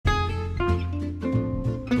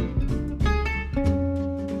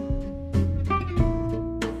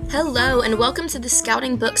Hello, and welcome to the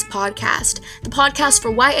Scouting Books podcast, the podcast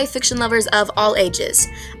for YA fiction lovers of all ages.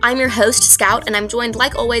 I'm your host, Scout, and I'm joined,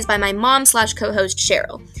 like always, by my mom/co-host,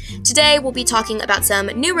 Cheryl. Today, we'll be talking about some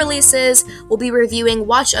new releases, we'll be reviewing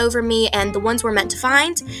Watch Over Me and The Ones We're Meant to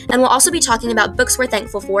Find, and we'll also be talking about books we're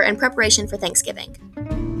thankful for in preparation for Thanksgiving.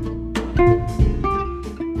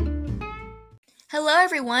 Hello,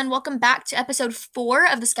 everyone. Welcome back to episode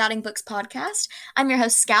 4 of the Scouting Books podcast. I'm your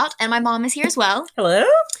host, Scout, and my mom is here as well. Hello.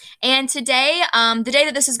 And today, the day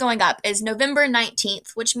that this is going up is November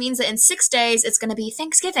 19th, which means that in 6 days, it's going to be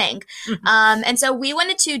Thanksgiving. And so we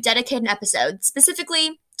wanted to dedicate an episode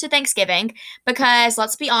specifically to Thanksgiving because,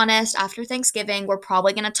 let's be honest, after Thanksgiving, we're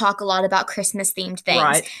probably going to talk a lot about Christmas-themed things.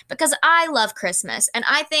 Right. Because I love Christmas, and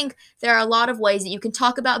I think there are a lot of ways that you can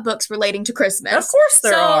talk about books relating to Christmas. Of course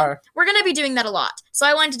there are. We're going to be doing that a lot. So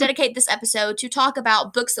I wanted to dedicate this episode to talk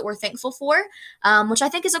about books that we're thankful for, which I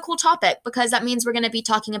think is a cool topic because that means we're going to be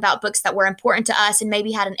talking about books that were important to us and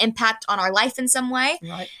maybe had an impact on our life in some way.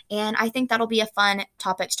 Right. And I think that'll be a fun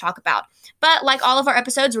topic to talk about. But like all of our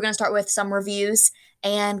episodes, we're going to start with some reviews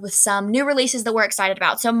and with some new releases that we're excited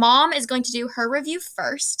about. So Mom is going to do her review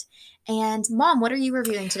first. And Mom, what are you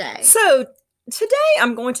reviewing today? So today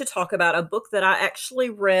I'm going to talk about a book that I actually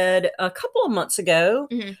read a couple of months ago.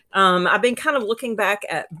 I've been kind of looking back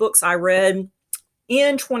at books I read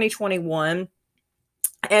in 2021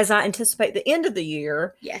 as I anticipate the end of the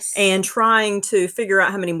year. Yes. And trying to figure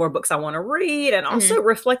out how many more books I want to read and also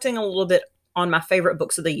reflecting a little bit on my favorite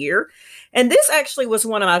books of the year. And this actually was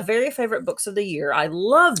one of my very favorite books of the year. I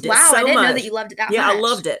loved it so much. Wow, I didn't know that you loved it that much. Yeah, I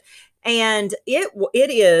loved it. And it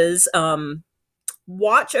is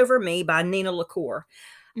Watch Over Me by Dinah Lacour.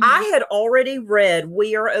 I had already read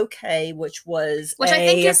We Are Okay, which I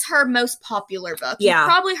think is her most popular book. Yeah. You've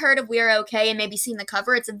probably heard of We Are Okay and maybe seen the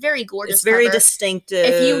cover. It's a very gorgeous cover. It's very distinctive.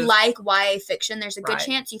 If you like YA fiction, there's a good Right.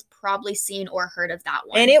 chance you've probably seen or heard of that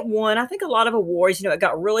one. And it won, I think, a lot of awards. It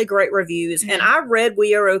got really great reviews. And I read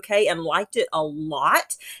We Are Okay and liked it a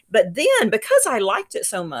lot. But then, because I liked it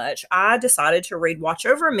so much, I decided to read Watch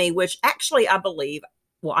Over Me, which actually I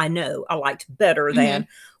know I liked better than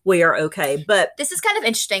We Are Okay. But this is kind of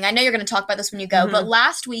interesting. I know you're going to talk about this when you go, but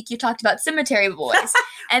last week you talked about Cemetery Boys.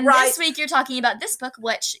 And Right. this week you're talking about this book,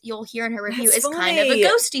 which you'll hear in her review That's is funny. kind of a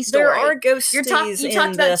ghosty story. There are ghosties you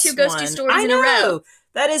talked about this two ghosty one. stories in a row.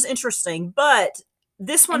 That is interesting. But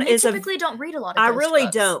this one And we is typically don't read a lot of I ghost really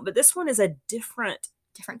books. don't. But this one is a different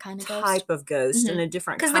Kind of ghost. type of ghost and a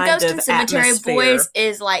different kind Because the ghost of in Cemetery atmosphere. Boys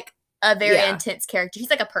is like a very Yeah. intense character. He's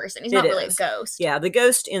like a person. He's It not really a is. ghost. Yeah, the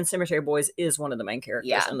ghost in Cemetery Boys is one of the main characters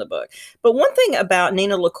Yeah. in the book. But one thing about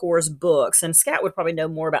Dinah Lacour's books, and Scott would probably know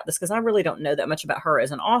more about this because I really don't know that much about her as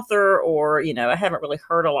an author or, I haven't really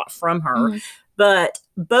heard a lot from her. But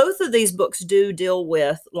both of these books do deal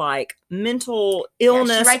with like mental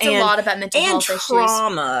illness she writes a lot about mental health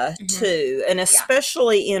trauma too. And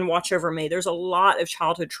especially in Watch Over Me, there's a lot of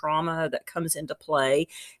childhood trauma that comes into play.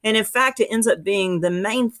 And in fact, it ends up being the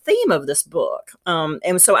main theme of this book.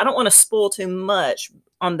 And so I don't want to spoil too much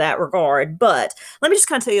on that regard, but let me just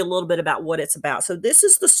kind of tell you a little bit about what it's about. So this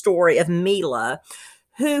is the story of Mila,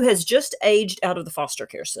 who has just aged out of the foster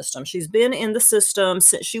care system. She's been in the system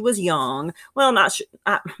since she was young. Well,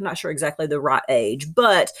 I'm not sure exactly the right age,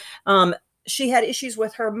 but she had issues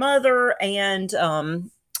with her mother and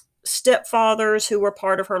stepfathers who were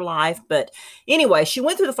part of her life. But anyway, she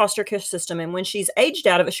went through the foster care system, and when she's aged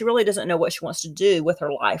out of it, she really doesn't know what she wants to do with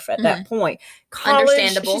her life at that point. College,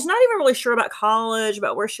 Understandable. She's not even really sure about college,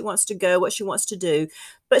 about where she wants to go, what she wants to do.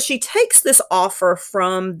 But she takes this offer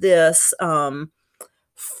from this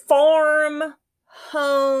farm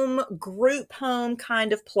home, group home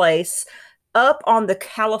kind of place up on the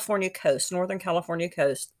California coast, Northern California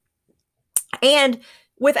coast. And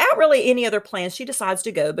without really any other plans, she decides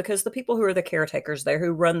to go because the people who are the caretakers there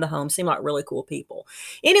who run the home seem like really cool people.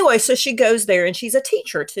 Anyway, so she goes there and she's a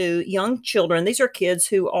teacher to young children. These are kids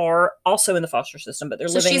who are also in the foster system, but they're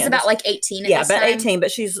living in... So she's about like 18 Yeah, about 18,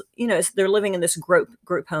 but she's, they're living in this group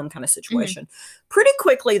home kind of situation. Pretty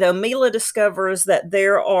quickly, though, Mila discovers that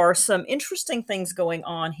there are some interesting things going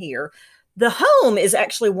on here. The home is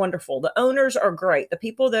actually wonderful. The owners are great. The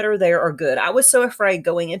people that are there are good. I was so afraid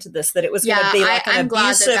going into this that it was going to be like an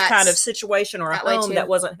abusive kind of situation or a home that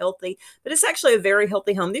wasn't healthy. But it's actually a very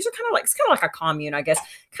healthy home. These are it's kind of like a commune, I guess.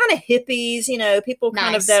 Kind of hippies, people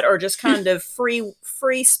kind of that are just kind of free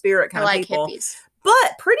spirit kind of people. Hippies.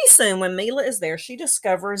 But pretty soon when Mila is there, she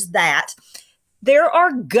discovers that there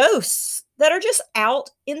are ghosts that are just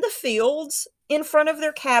out in the fields in front of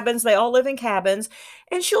their cabins. They all live in cabins,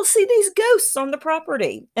 and she'll see these ghosts on the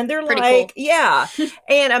property, and they're Pretty like, cool. yeah.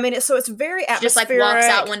 And I mean, so it's very atmospheric. She just like walks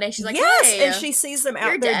out one day. She's like, yes, hey, and she sees them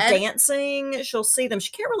out there dancing. She'll see them.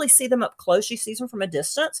 She can't really see them up close. She sees them from a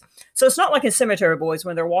distance. So it's not like in Cemetery Boys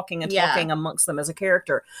when they're walking and talking amongst them as a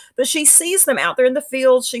character, but she sees them out there in the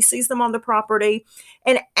fields. She sees them on the property,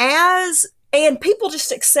 and people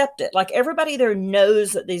just accept it. Like everybody there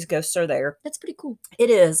knows that these ghosts are there. That's pretty cool. It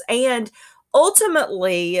is. And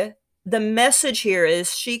ultimately, the message here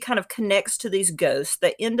is she kind of connects to these ghosts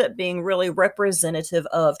that end up being really representative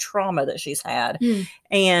of trauma that she's had.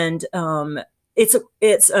 And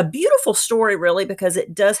it's a beautiful story, really, because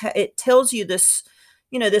it tells you this,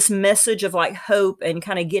 this message of like hope and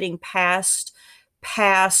kind of getting past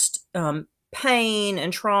pain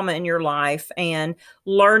and trauma in your life and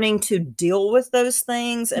learning to deal with those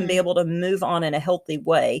things and be able to move on in a healthy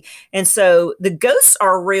way. And so the ghosts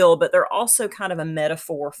are real, but they're also kind of a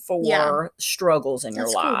metaphor for struggles in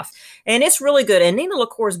your life. Cool. And it's really good. And Nina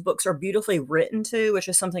Lacour's books are beautifully written too, which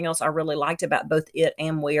is something else I really liked about both it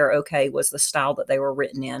and We Are Okay, was the style that they were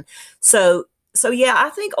written in. So yeah, I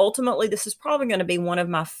think ultimately this is probably going to be one of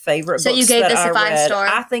my favorite books. So you gave this a 5-star?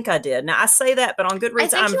 I think I did. Now I say that, but on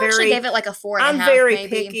Goodreads, I think you actually gave it like a 4.5. I'm very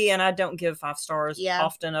picky, and I don't give 5 stars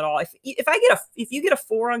often at all. If you get a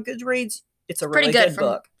 4 on Goodreads, it's a really good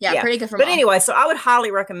book. Yeah, pretty good for But anyway, so I would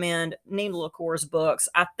highly recommend Nina Lacour's books.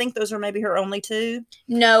 I think those are maybe her only 2.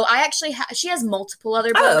 No, I actually she has multiple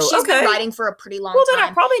other books. She's been writing for a pretty long time. Well, then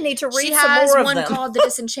I probably need to read some more of them. She has one called The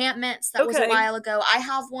Disenchantments. That was a while ago. I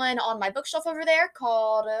have one on my bookshelf over there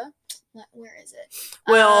called... where is it?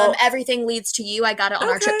 Well, Everything Leads to You. I got it on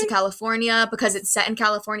our trip to California because it's set in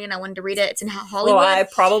California and I wanted to read it. It's in Hollywood. Well, I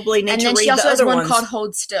probably need to read the other ones. And then she also has one called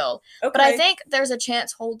Hold Still. Okay. But I think there's a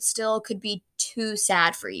chance Hold Still could be too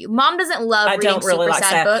sad for you. Mom doesn't love reading super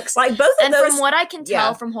sad books. Like both of those, from what I can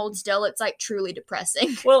tell from Hold Still, it's like truly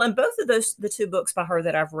depressing. Well, and both of those, the 2 books by her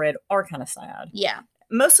that I've read are kind of sad. Yeah.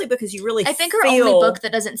 Mostly because you really I think her only book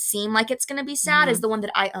that doesn't seem like it's going to be sad is the one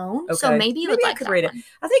that I own. Okay. So maybe you would like I could that read one. it.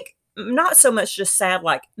 I think not so much just sad,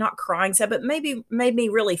 like not crying sad, but maybe made me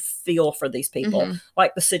really feel for these people,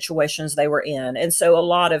 like the situations they were in. And so a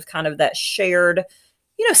lot of kind of that shared,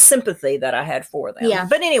 sympathy that I had for them. Yeah.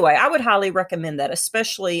 But anyway, I would highly recommend that,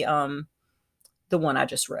 especially the one I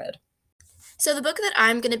just read. So the book that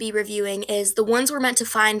I'm going to be reviewing is The Ones We're Meant to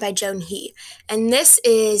Find by Joan. And this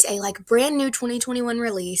is a brand new 2021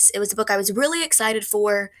 release. It was a book I was really excited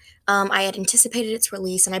for. I had anticipated its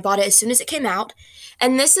release and I bought it as soon as it came out.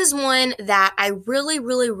 And this is one that I really,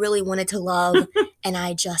 really, really wanted to love and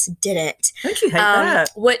I just didn't. Don't you hate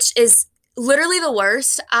that? Which is literally the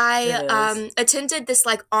worst. I attended this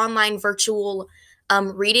online virtual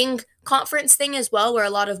reading conference thing as well, where a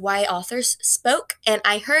lot of YA authors spoke, and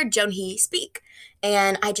I heard Joan speak,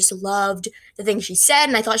 and I just loved the things she said,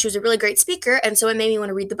 and I thought she was a really great speaker, and so it made me want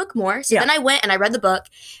to read the book more. So then I went and I read the book,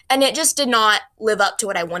 and it just did not live up to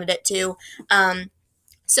what I wanted it to.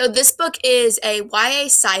 So this book is a YA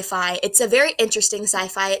sci-fi. It's a very interesting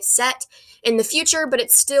sci-fi. It's set in the future, but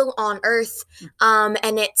it's still on Earth,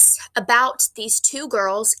 and it's about these 2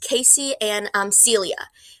 girls, Casey and Celia,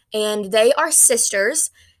 and they are sisters.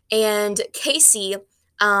 And Casey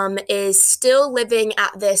is still living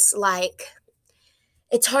at this,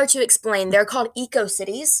 it's hard to explain. They're called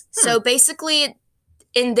eco-cities. So basically,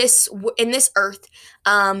 in this Earth,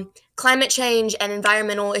 climate change and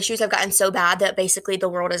environmental issues have gotten so bad that basically the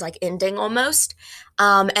world is ending almost.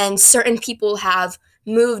 And certain people have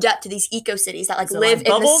moved up to these eco-cities that live in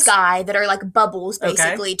the sky, that are bubbles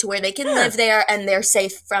basically, to where they can live there and they're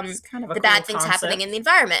safe from the bad things happening in the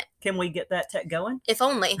environment. Can we get that tech going? If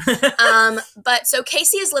only. But so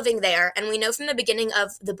Casey is living there, and we know from the beginning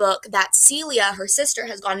of the book that Celia, her sister,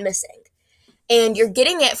 has gone missing. And you're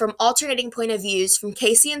getting it from alternating point of views from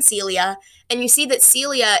Casey and Celia. And you see that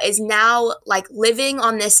Celia is now living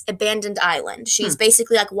on this abandoned island. She's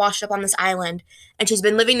basically washed up on this island, and she's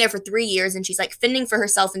been living there for 3 years, and she's fending for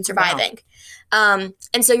herself and surviving. Wow.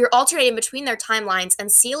 And so you're alternating between their timelines, and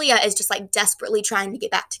Celia is just desperately trying to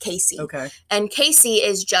get back to Casey. Okay. And Casey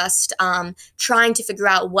is just trying to figure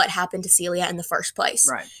out what happened to Celia in the first place.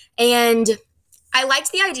 Right. And I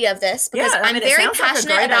liked the idea of this because I'm very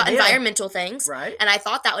passionate about environmental things. Right. And I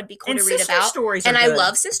thought that would be cool to read about. Stories and are I good.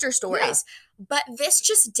 love sister stories. Yeah. But this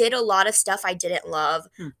just did a lot of stuff I didn't love.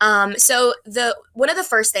 So one of the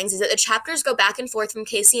first things is that the chapters go back and forth from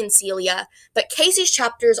Casey and Celia, but Casey's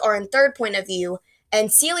chapters are in third point of view, and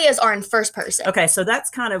Celia's are in first person. Okay, so that's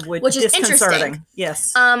kind of which is interesting.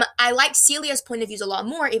 Yes. I liked Celia's point of views a lot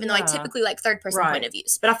more, even though I typically like third person point of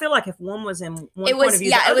views. But I feel like if one was in one point of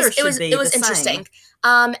view, the other should be it was interesting.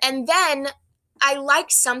 And then I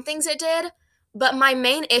liked some things it did, but my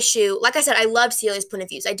main issue, like I said, I loved Celia's point of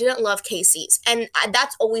views. I didn't love Casey's. And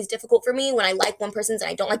that's always difficult for me when I like one person's and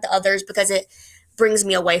I don't like the others because it brings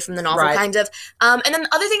me away from the novel, kind of. And then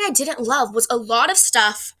the other thing I didn't love was a lot of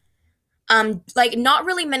stuff, like not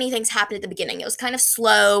really many things happened at the beginning. It was kind of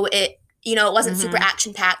slow. It wasn't super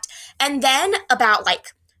action-packed. And then about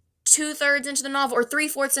like 2/3 into the novel or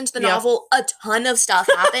 3/4 into the novel, a ton of stuff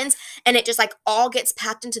happens and it just like all gets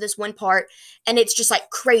packed into this one part and it's just like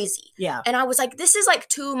crazy. Yeah. And I was like, this is like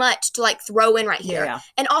too much to like throw in right here. Yeah.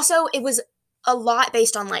 And also it was a lot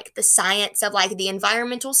based on like the science of like the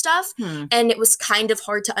environmental stuff and it was kind of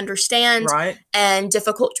hard to understand and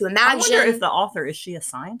difficult to imagine. I wonder if the author, is she a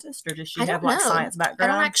scientist or does she have like science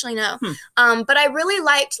background? I don't actually know. But I really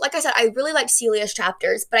liked, like I said, I really liked Celia's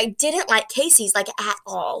chapters, but I didn't like Casey's like at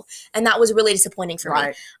all. And that was really disappointing for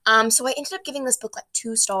me. So I ended up giving this book like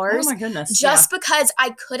 2 stars. Oh my goodness. Just because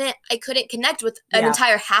I couldn't connect with an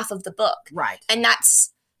entire half of the book. And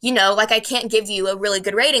that's, like I can't give you a really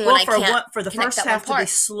good rating when I can't. For the first half to be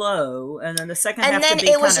slow, and then the second half to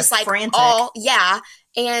be kind of like frantic.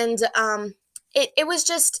 And it was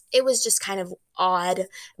just kind of odd.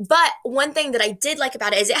 But one thing that I did like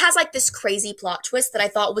about it is it has like this crazy plot twist that I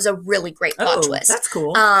thought was a really great plot twist. That's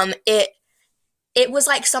cool. It was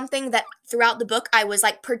like something that throughout the book I was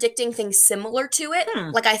like predicting things similar to it.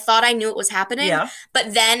 Like I thought I knew it was happening.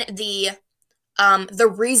 But then the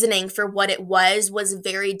reasoning for what it was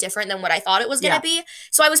very different than what I thought it was going to be.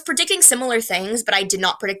 So I was predicting similar things, but I did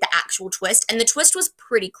not predict the actual twist. And the twist was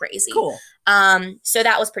pretty crazy. Cool. So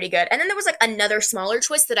that was pretty good. And then there was like another smaller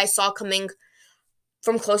twist that I saw coming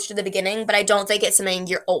from close to the beginning, but I don't think it's something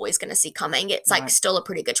you're always going to see coming. It's like still a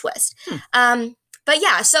pretty good twist. But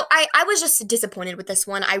yeah, so I was just disappointed with this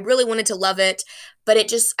one. I really wanted to love it, but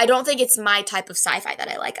I don't think it's my type of sci-fi that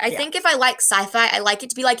I like. I think if I like sci-fi, I like it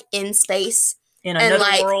to be like in space. In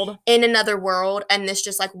another world. In another world, and this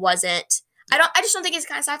just like wasn't. I just don't think it's the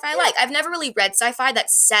kind of sci-fi I like. I've never really read sci-fi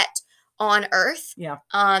that's set on Earth.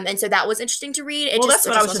 And so that was interesting to read. That's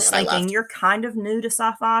what I was just thinking. You're kind of new to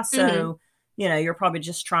sci-fi, so you're probably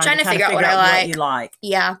just trying to figure out what you like.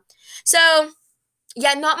 Yeah. So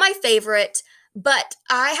yeah, not my favorite. But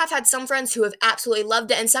I have had some friends who have absolutely loved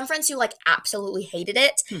it and some friends who like absolutely hated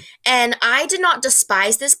it. And I did not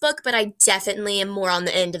despise this book, but I definitely am more on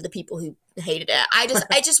the end of the people who hated it.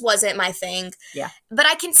 I just wasn't my thing. But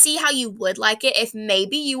I can see how you would like it if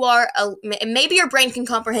maybe maybe your brain can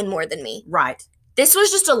comprehend more than me. This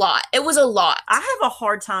was just a lot. It was a lot. I have a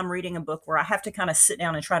hard time reading a book where I have to kind of sit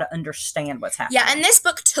down and try to understand what's happening. Yeah, and this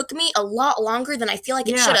book took me a lot longer than I feel like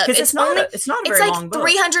it should have. It's not a very long book.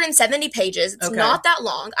 It's like 370 pages. It's not that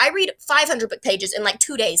long. I read 500 book pages in like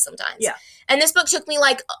 2 days sometimes. And this book took me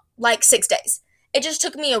like 6 days. It just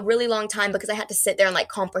took me a really long time because I had to sit there and like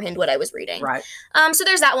comprehend what I was reading. So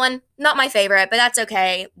there's that one. Not my favorite, but that's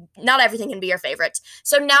okay. Not everything can be your favorite.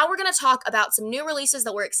 So now we're going to talk about some new releases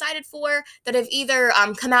that we're excited for that have either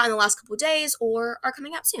come out in the last couple of days or are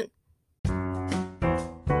coming out soon.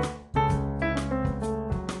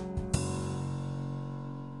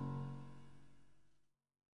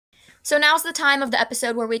 So now's the time of the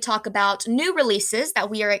episode where we talk about new releases that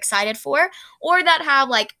we are excited for or that have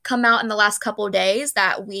like come out in the last couple of days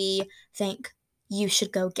that we think you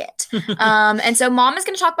should go get. And so Mom is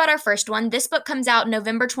going to talk about our first one. This book comes out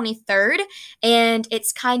November 23rd, and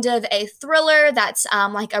it's kind of a thriller that's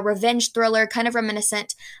like a revenge thriller, kind of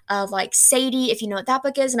reminiscent of like Sadie, if you know what that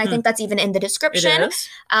book is. And I think that's even in the description. It is.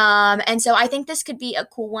 And so I think this could be a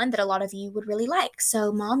cool one that a lot of you would really like.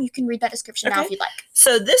 So Mom, you can read that description now if you'd like.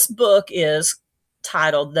 So this book is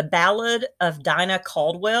titled The Ballad of Dinah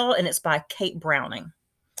Caldwell, and it's by Kate Brauning.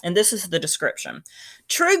 And this is the description.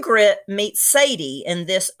 True Grit meets Sadie in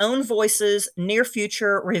this Own Voices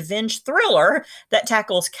near-future revenge thriller that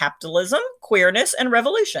tackles capitalism, queerness, and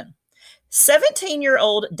revolution.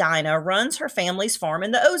 17-year-old Dinah runs her family's farm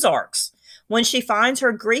in the Ozarks. When she finds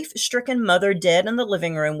her grief-stricken mother dead in the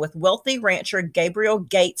living room with wealthy rancher Gabriel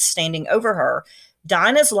Gates standing over her,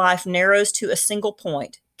 Dinah's life narrows to a single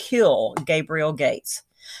point: kill Gabriel Gates.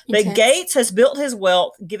 But Gates has built his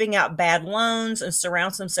wealth giving out bad loans and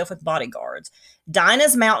surrounds himself with bodyguards.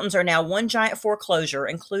 Dinah's mountains are now one giant foreclosure,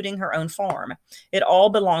 including her own farm. It all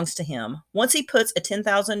belongs to him. Once he puts a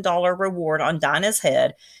 $10,000 reward on Dinah's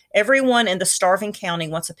head, everyone in the starving county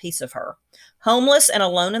wants a piece of her. Homeless and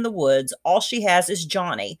alone in the woods, all she has is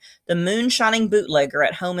Johnny, the moonshining bootlegger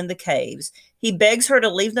at home in the caves. He begs her to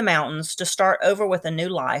leave the mountains to start over with a new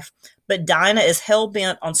life, but Dinah is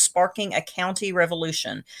hell-bent on sparking a county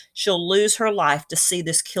revolution. She'll lose her life to see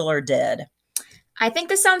this killer dead. I think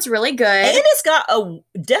this sounds really good. And it's got a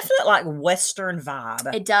definite, like, Western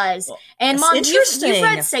vibe. It does. Well, and Mom, you've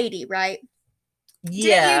read Sadie, right?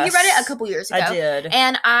 Yes. You read it a couple years ago. I did.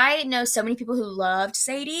 And I know so many people who loved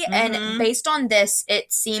Sadie, and based on this,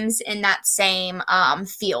 it seems in that same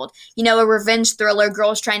field. You know, a revenge thriller,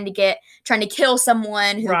 girls trying to kill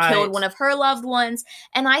someone who killed one of her loved ones.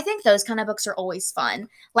 And I think those kind of books are always fun.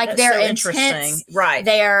 Like, That's they're so intense. Right.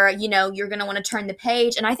 They're, you're going to want to turn the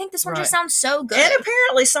page. And I think this one just sounds so good. And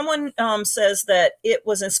apparently someone says that it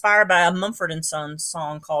was inspired by a Mumford & Sons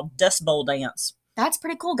song called Dust Bowl Dance. That's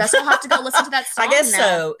pretty cool. Guess we'll have to go listen to that song I guess now.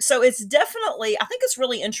 so. So it's definitely, I think it's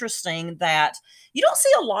really interesting that you don't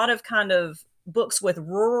see a lot of kind of books with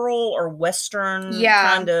rural or Western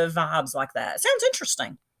kind of vibes like that. It sounds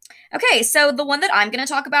interesting. Okay, so the one that I'm going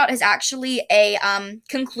to talk about is actually a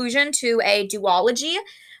conclusion to a duology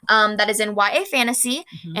that is in YA fantasy,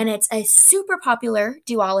 and it's a super popular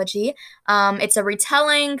duology. It's a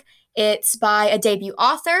retelling. It's by a debut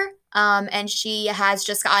author. And she has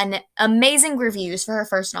just gotten amazing reviews for her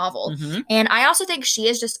first novel. And I also think she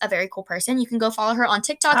is just a very cool person. You can go follow her on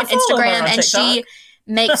TikTok and Instagram, and she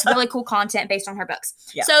makes really cool content based on her books.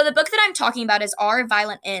 Yeah. So the book that I'm talking about is Our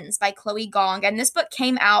Violent Ends by Chloe Gong. And this book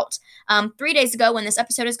came out 3 days ago when this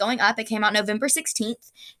episode is going up. It came out November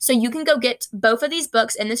 16th. So you can go get both of these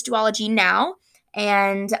books in this duology now.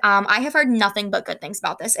 And I have heard nothing but good things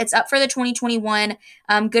about this. It's up for the 2021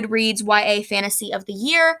 Goodreads YA Fantasy of the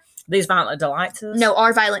Year. These Violent Delights? No,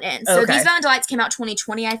 Our Violent Ends. So These Violent Delights came out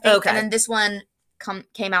 2020, I think. And then this one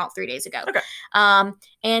came out 3 days ago.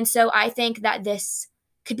 And so I think that this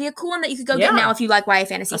could be a cool one that you could go get now if you like YA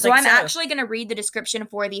fantasy. So I'm actually going to read the description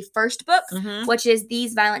for the first book, which is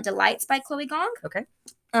These Violent Delights by Chloe Gong.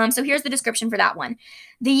 So here's the description for that one.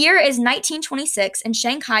 The year is 1926, and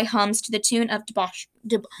Shanghai hums to the tune of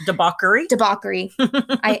debauchery. Debauchery.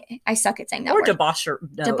 I suck at saying that word. Or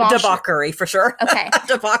debauchery for sure. Okay.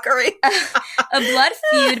 Debauchery. A blood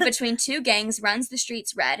feud between two gangs runs the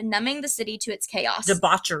streets red, numbing the city to its chaos.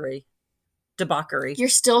 Debauchery. You're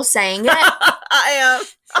still saying it? I am.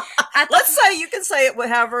 Let's say you can say it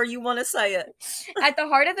however you want to say it. At the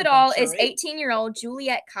heart of it all is 18-year-old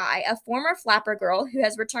Juliet Kai, a former flapper girl who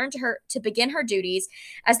has returned to begin her duties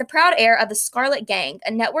as the proud heir of the Scarlet Gang,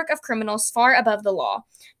 a network of criminals far above the law.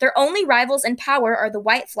 Their only rivals in power are the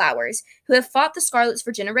White Flowers, who have fought the Scarlets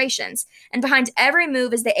for generations. And behind every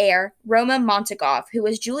move is the heir, Roma Montagov, who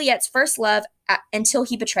was Juliet's first love until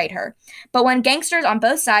he betrayed her. But when gangsters on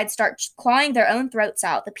both sides start clawing their own throats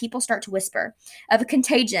out, the people start to whisper of a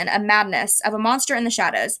contagion, a madness, of a monster in the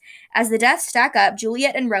shadows. As the deaths stack up,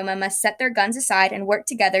 Juliet and Roma must set their guns aside and work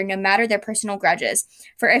together no matter their personal grudges.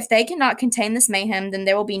 For if they cannot contain this mayhem, then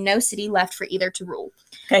there will be no city left for either to rule.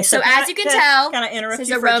 Okay, so as you can tell, this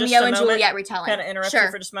is a Romeo and Juliet retelling. Can I interrupt you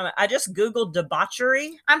for just a moment? I just Googled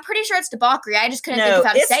debauchery. I'm pretty sure it's debauchery. I just couldn't think of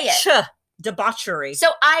how to say it. Debauchery. So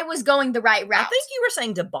I was going the right route. I think you were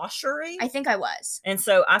saying debauchery. I think I was. And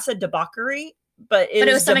so I said debauchery, but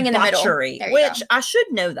it was something in the middle. Which I should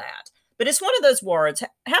know that. But it's one of those words.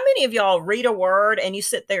 How many of y'all read a word and you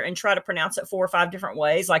sit there and try to pronounce it 4 or 5 different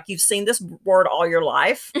ways? Like you've seen this word all your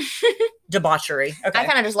life. Debauchery. Okay. I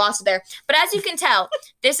kind of just lost it there. But as you can tell,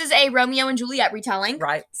 this is a Romeo and Juliet retelling.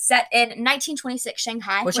 Right. Set in 1926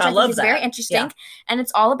 Shanghai. Which I love think is very interesting. Yeah. And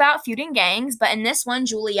it's all about feuding gangs. But in this one,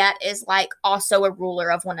 Juliet is like also a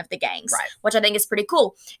ruler of one of the gangs. Right. Which I think is pretty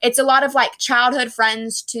cool. It's a lot of like childhood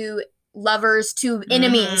friends to lovers to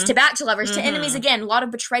enemies to back to lovers to enemies again. A lot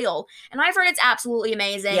of betrayal. And I've heard it's absolutely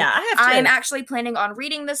amazing. Yeah, I have too. I'm actually planning on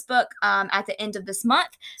reading this book at the end of this month.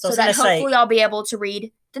 So that hopefully I'll be able to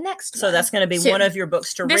read the next one. So that's going to be one of your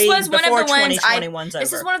books to read before 2021's over.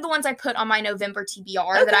 This is one of the ones I put on my November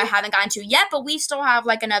TBR that I haven't gotten to yet, but we still have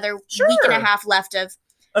like another week and a half left of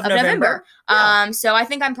November. Yeah. So I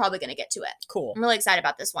think I'm probably going to get to it. Cool. I'm really excited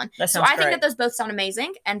about this one. That sounds great. Think that those both sound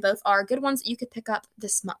amazing, and both are good ones that you could pick up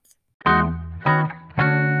this month.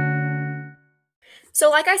 So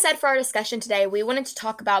like I said for our discussion today, we wanted to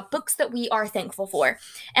talk about books that we are thankful for.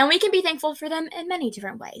 And we can be thankful for them in many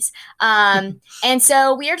different ways. And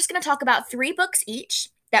so we are just going to talk about 3 books each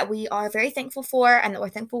that we are very thankful for and that we're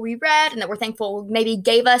thankful we read and that we're thankful maybe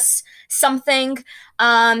gave us something.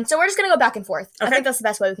 So we're just going to go back and forth. Okay. I think that's the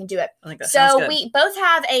best way we can do it. I think that sounds good. We both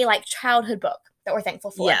have a like childhood book that we're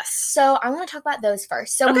thankful for. Yes. So I want to talk about those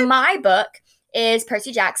first. So my book is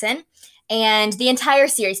Percy Jackson. And the entire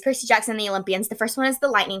series, Percy Jackson and the Olympians. The first one is The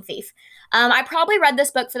Lightning Thief. I probably read this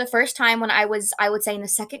book for the first time when I would say in the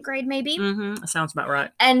 2nd grade, maybe. Mm-hmm. That sounds about right.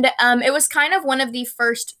 And it was kind of one of the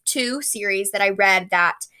first 2 series that I read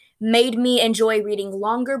that made me enjoy reading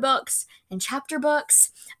longer books and chapter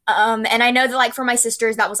books. And I know that, like, for my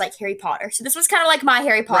sisters, that was like Harry Potter. So this was kind of like my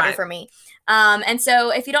Harry Potter for me. And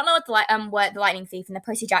so if you don't know what the Lightning Thief and the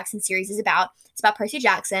Percy Jackson series is about, it's about Percy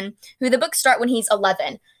Jackson, who the books start when he's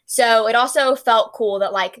 11. So it also felt cool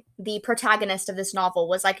that, like, the protagonist of this novel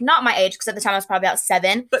was, like, not my age, because at the time I was probably about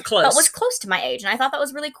 7. But close. But was close to my age, and I thought that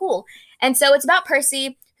was really cool. And so it's about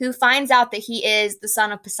Percy, who finds out that he is the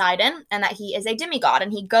son of Poseidon, and that he is a demigod.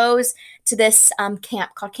 And he goes to this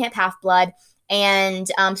camp called Camp Half-Blood,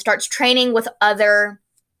 and starts training with other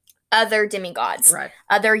demigods, right.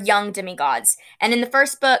 Other young demigods. And in the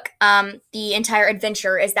first book, the entire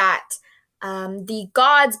adventure is that the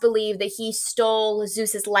gods believe that he stole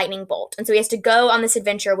Zeus's lightning bolt. And so he has to go on this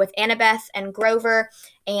adventure with Annabeth and Grover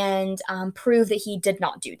and prove that he did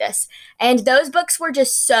not do this. And those books were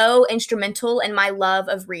just so instrumental in my love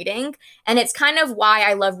of reading. And it's kind of why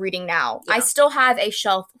I love reading now. Yeah. I still have a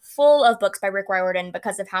shelf full of books by Rick Riordan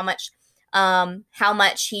because of how much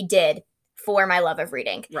he did for my love of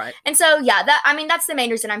reading. Right. And so, yeah, that's the main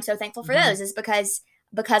reason I'm so thankful for those, is because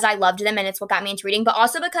I loved them, and it's what got me into reading, but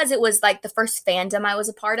also because it was, like, the first fandom I was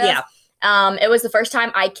a part of. Yeah. It was the first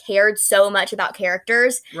time I cared so much about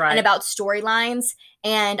characters and about storylines.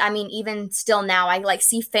 And I mean, even still now, I, like,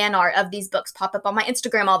 see fan art of these books pop up on my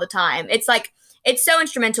Instagram all the time. It's like, it's so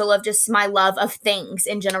instrumental of just my love of things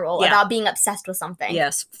in general, about being obsessed with something.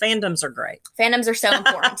 Yes, fandoms are great. Fandoms are so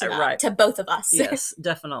important to both of us. Yes,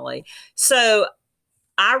 definitely. So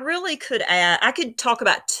I really could I could talk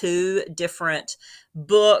about 2 different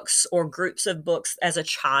books or groups of books as a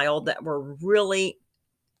child that were really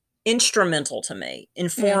instrumental to me,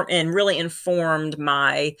 and really informed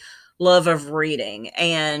my love of reading.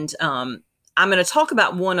 And I'm going to talk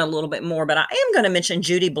about one a little bit more, but I am going to mention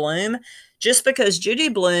Judy Blume, just because Judy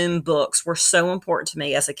Blume books were so important to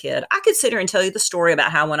me as a kid. I could sit here and tell you the story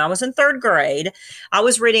about how when I was in 3rd grade, I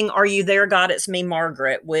was reading Are You There, God? It's Me,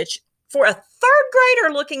 Margaret, which for a 3rd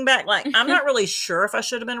grader looking back, like, I'm not really sure if I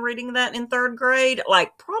should have been reading that in 3rd grade.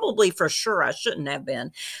 Like, probably for sure I shouldn't have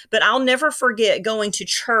been. But I'll never forget going to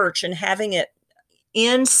church and having it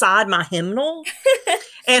inside my hymnal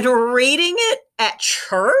and reading it at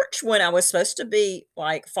church when I was supposed to be,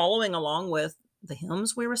 like, following along with the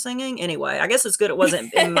hymns we were singing. Anyway, I guess it's good it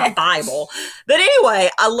wasn't in my Bible. But anyway,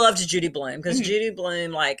 I loved Judy Blume because Judy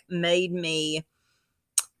Blume, like, Judy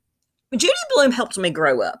Blume helped me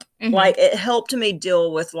grow up. Like, it helped me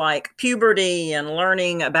deal with, like, puberty and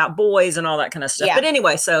learning about boys and all that kind of stuff. Yeah. But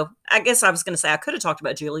anyway, so I guess I was going to say I could have talked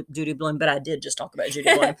about Judy Blume, but I did just talk about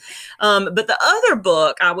Judy Blume. But the other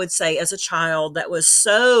book I would say as a child that was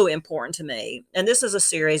so important to me, and this is a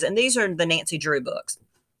series, and these are the Nancy Drew books.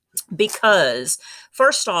 Because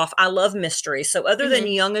first off, I love mysteries. So other than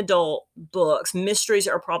young adult books, mysteries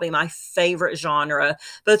are probably my favorite genre,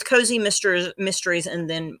 both cozy mysteries and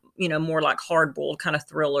then, more like hard-boiled kind of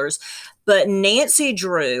thrillers. But Nancy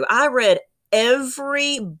Drew, I read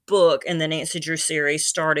every book in the Nancy Drew series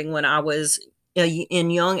starting when I was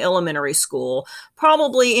in young elementary school,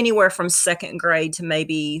 probably anywhere from 2nd grade to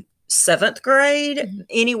maybe 7th grade,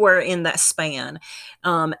 anywhere in that span.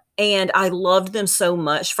 And I loved them so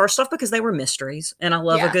much. First off, because they were mysteries, and I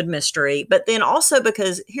love a good mystery. But then also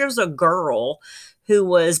because here's a girl who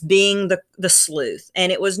was being the sleuth.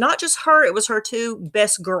 And it was not just her, it was her 2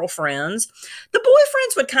 best girlfriends. The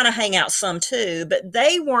boyfriends would kind of hang out some too, but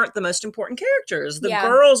they weren't the most important characters. The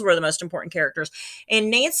girls were the most important characters.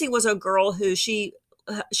 And Nancy was a girl who she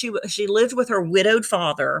lived with her widowed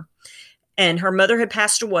father. And her mother had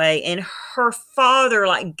passed away, and her father,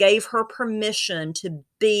 like, gave her permission to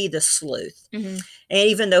be the sleuth. And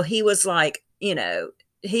even though he was, like,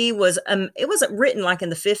 he was, it wasn't written like in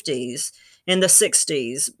the 50s, in the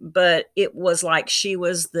 60s, but it was like she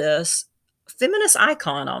was this feminist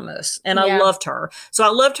icon almost. And I loved her. So I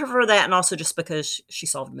loved her for that. And also just because she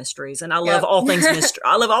solved mysteries, and I love all things mystery.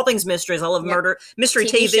 I love all things mysteries. I love murder, mystery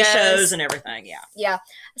TV shows and everything. Yeah. Yeah.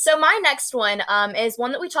 So my next one is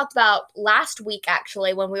one that we talked about last week,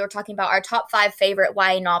 actually, when we were talking about our top 5 favorite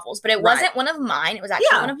YA novels, but it wasn't one of mine. It was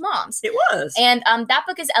actually one of Mom's. It was. And that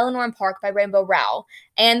book is Eleanor and Park by Rainbow Rowell.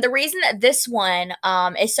 And the reason that this one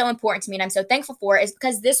is so important to me and I'm so thankful for is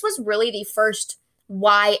because this was really the first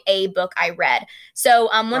YA book I read. So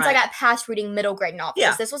once I got past reading middle grade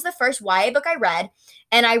novels, this was the first YA book I read.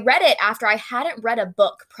 And I read it after I hadn't read a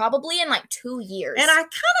book probably in like 2 years. And I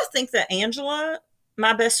kind of think that Angela,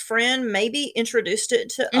 my best friend, maybe introduced it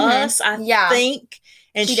to us, I think.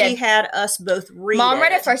 And she had us both read Mom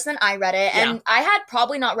read it first, then I read it. And I had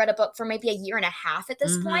probably not read a book for maybe a year and a half at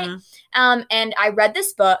this point. And I read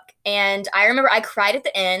this book, and I remember I cried at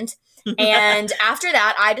the end. And after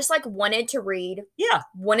that, I just like wanted to read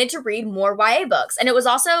more YA books. And it was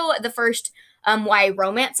also the first YA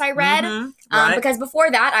romance I read. Right. Because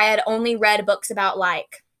before that, I had only read books about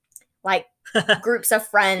like groups of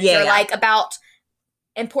friends or like about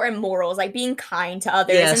important morals, like being kind to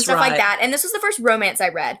others and stuff like that. And this was the first romance I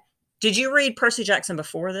read. Did you read Percy Jackson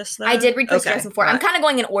before this, though? I did read Percy Jackson before. I'm kind of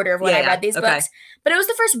going in order of when I read these books. But it was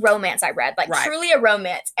the first romance I read, like truly a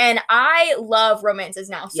romance. And I love romances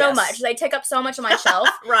now so much. They take up so much on my shelf.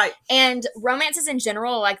 Right. And romances in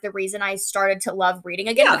general, like the reason I started to love reading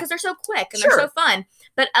again, because they're so quick and they're so fun.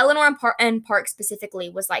 But Eleanor and Park specifically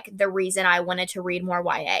was like the reason I wanted to read more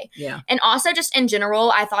YA. Yeah. And also just in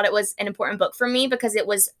general, I thought it was an important book for me because it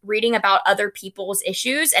was reading about other people's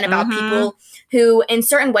issues and about people who in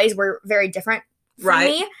certain ways were very different from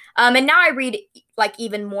me. And now I read like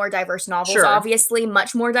even more diverse novels, obviously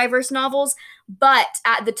much more diverse novels. But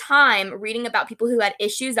at the time, reading about people who had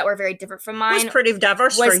issues that were very different from mine was pretty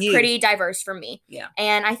diverse for me. Yeah.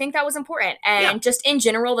 And I think that was important. And just in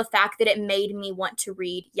general, the fact that it made me want to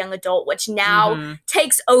read young adult, which now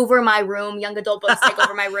takes over my room. Young adult books take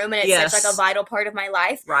over my room, and it's such like a vital part of my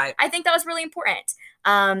life. Right. I think that was really important.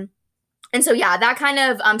 And so, that kind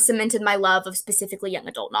of cemented my love of specifically young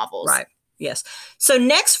adult novels. Right. Yes. So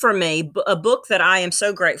next for me, a book that I am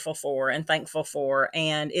so grateful for and thankful for,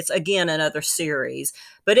 and it's again another series,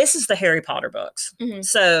 but this is the Harry Potter books.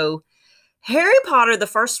 So Harry Potter, the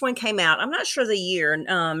first one came out, I'm not sure the year,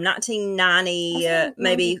 1990,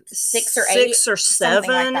 maybe 6 or 7. Something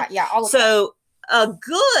like that. Yeah. So a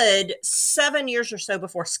good 7 years or so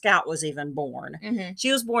before Scout was even born.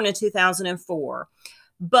 She was born in 2004.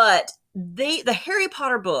 But the Harry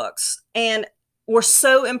Potter books were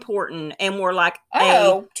so important and were like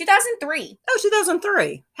 2003.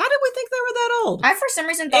 2003. How did we think they were that old? I for some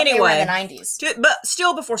reason thought they were in the 90s. But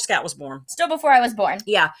still before Scout was born. Still before I was born.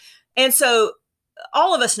 Yeah. And so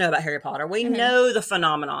all of us know about Harry Potter. We know the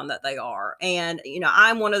phenomenon that they are. And,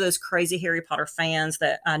 I'm one of those crazy Harry Potter fans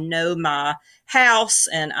that I know my house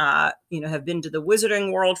and I, have been to the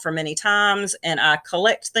Wizarding World for many times and I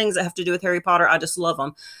collect things that have to do with Harry Potter. I just love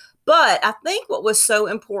them. But I think what was so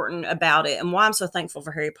important about it and why I'm so thankful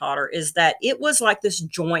for Harry Potter is that it was like this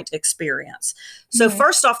joint experience. So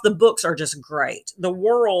first off, the books are just great. The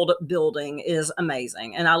world building is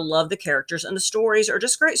amazing. And I love the characters and the stories are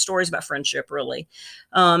just great stories about friendship, really,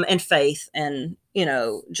 and faith and,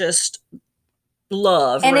 just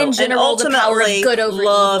love. And in general, the power of good over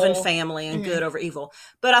love evil. And family and good over evil.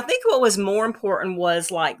 But I think what was more important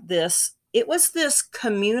was like this, it was this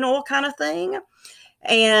communal kind of thing.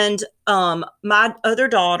 And my other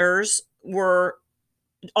daughters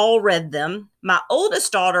all read them. My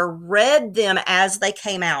oldest daughter read them as they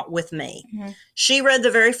came out with me. She read the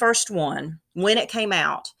very first one when it came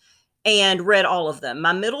out and read all of them.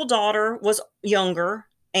 My middle daughter was younger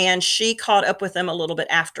and she caught up with them a little bit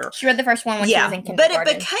after. She read the first one when she was in kindergarten.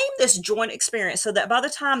 But it became this joint experience so that by the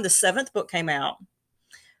time the 7th book came out,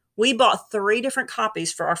 we bought 3 different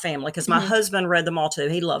copies for our family because my husband read them all too.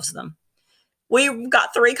 He loves them. We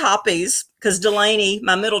got 3 copies because Delaney,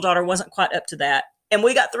 my middle daughter, wasn't quite up to that. And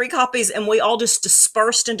we got 3 copies and we all just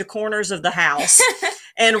dispersed into corners of the house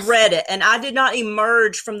and read it. And I did not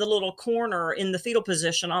emerge from the little corner in the fetal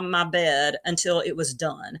position on my bed until it was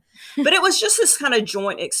done. But it was just this kind of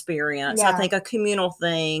joint experience, I think a communal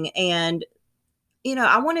thing. And,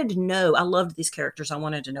 I wanted to know, I loved these characters. I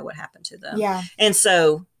wanted to know what happened to them. Yeah. And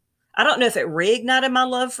so I don't know if it reignited my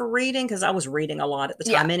love for reading because I was reading a lot at the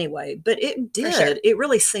time anyway, but it did. Sure. It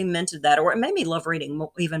really cemented that, or it made me love reading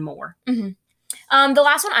even more. The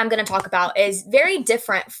last one I'm going to talk about is very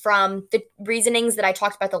different from the reasonings that I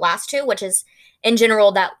talked about the last 2, which is in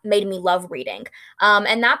general that made me love reading.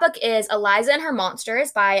 And that book is Eliza and Her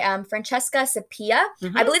Monsters by Francesca Sapia.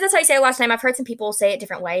 I believe that's how you say it last name. I've heard some people say it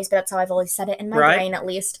different ways, but that's how I've always said it in my brain at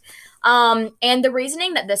least. And the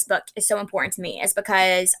reasoning that this book is so important to me is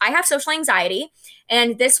because I have social anxiety,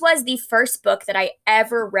 and this was the first book that I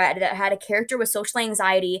ever read that had a character with social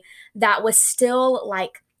anxiety that was still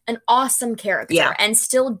like an awesome character and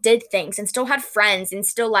still did things and still had friends and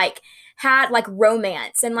still like had like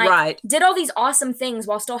romance and like did all these awesome things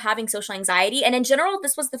while still having social anxiety. And in general,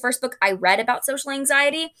 this was the first book I read about social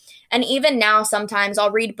anxiety. And even now, sometimes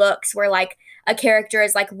I'll read books where like a character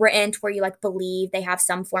is like written to where you like believe they have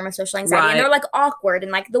some form of social anxiety and they're like awkward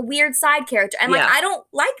and like the weird side character. And like, I don't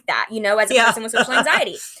like that, as a person with social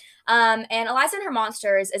anxiety. And Eliza and Her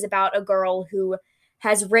Monsters is about a girl who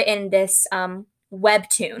has written this,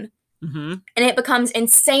 webtoon. And it becomes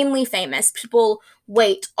insanely famous. People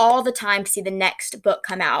wait all the time to see the next book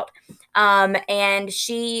come out. And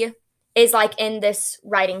she is like in this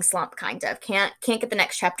writing slump, kind of can't get the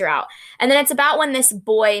next chapter out. And then it's about when this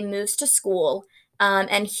boy moves to school,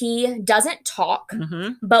 and he doesn't talk.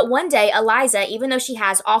 But one day, Eliza, even though she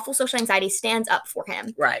has awful social anxiety, stands up for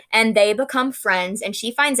him. Right. And they become friends. And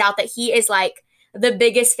she finds out that he is like the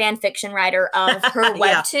biggest fan fiction writer of her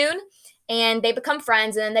webtoon. And they become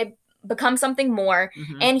friends, and then they become something more.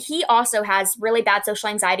 And he also has really bad social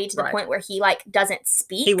anxiety to the point where he like doesn't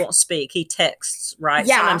speak. He won't speak. He texts, right?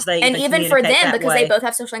 Yeah. Sometimes they and even for them, because way. they both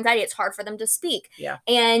have social anxiety, it's hard for them to speak. Yeah.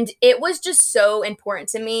 And it was just so important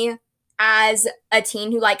to me as a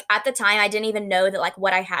teen who, like, at the time, I didn't even know that, like,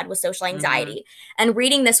 what I had was social anxiety. And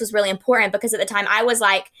reading this was really important because at the time I was,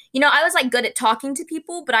 like, I was, like, good at talking to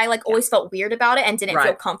people, but I, like, always felt weird about it and didn't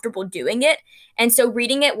feel comfortable doing it. And so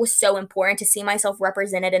reading it was so important to see myself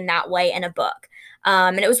represented in that way in a book.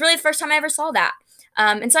 And it was really the first time I ever saw that.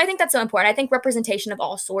 And so I think that's so important. I think representation of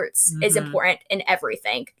all sorts is important in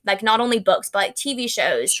everything. Like, not only books, but, like, TV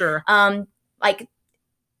shows. Sure.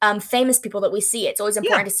 Famous people that we see. It's always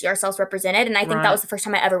important to see ourselves represented. And I think that was the first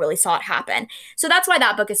time I ever really saw it happen. So that's why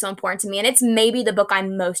that book is so important to me. And it's maybe the book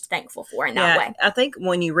I'm most thankful for in that way. I think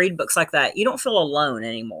when you read books like that, you don't feel alone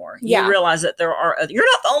anymore. Yeah. You realize that there are you're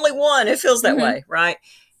not the only one who feels that way, right?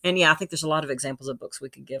 And I think there's a lot of examples of books we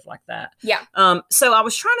could give like that. Yeah. So I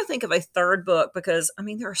was trying to think of a third book because,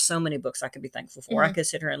 there are so many books I could be thankful for. I could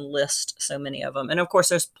sit here and list so many of them. And of course,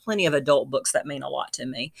 there's plenty of adult books that mean a lot to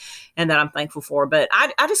me and that I'm thankful for. But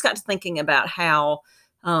I just got to thinking about how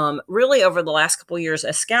really over the last couple of years,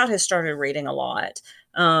 as Scout has started reading a lot,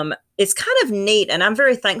 it's kind of neat. And I'm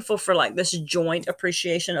very thankful for like this joint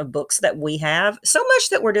appreciation of books that we have, so much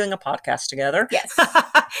that we're doing a podcast together. Yes.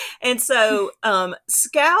 And so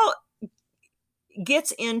Scout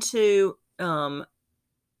gets into what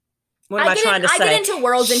am I trying to say? I get into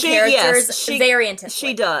worlds and characters very intensely.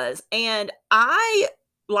 She does. And I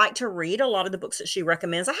like to read a lot of the books that she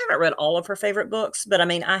recommends. I haven't read all of her favorite books, but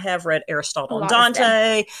I have read Aristotle and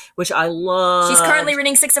Dante, which I love. She's currently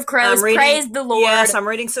reading Six of Crows. Praise the Lord. Yes, I'm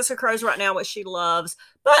reading Six of Crows right now, which she loves.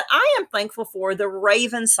 But I am thankful for the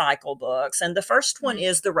Raven Cycle books. And the first one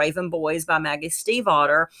is The Raven Boys by Maggie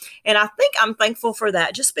Stiefvater. And I think I'm thankful for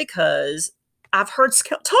that just because I've heard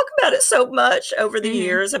Scout talk about it so much over the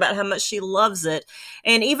years about how much she loves it.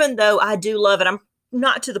 And even though I do love it, I'm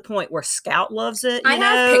not to the point where Scout loves it. I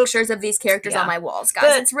have pictures of these characters on my walls,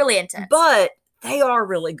 guys. It's really intense. But they are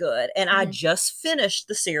really good. And I just finished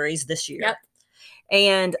the series this year. Yep.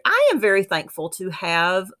 And I am very thankful to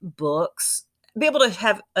have books, be able to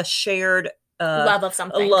have a shared love of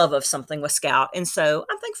something with Scout. And so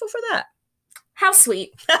I'm thankful for that. How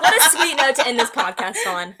sweet. What a sweet note to end this podcast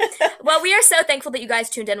on. Well, we are so thankful that you guys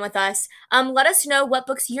tuned in with us. Let us know what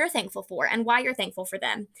books you're thankful for and why you're thankful for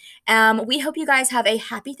them. We hope you guys have a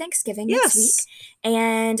happy Thanksgiving next week.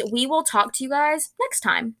 And we will talk to you guys next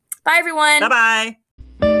time. Bye, everyone. Bye-bye.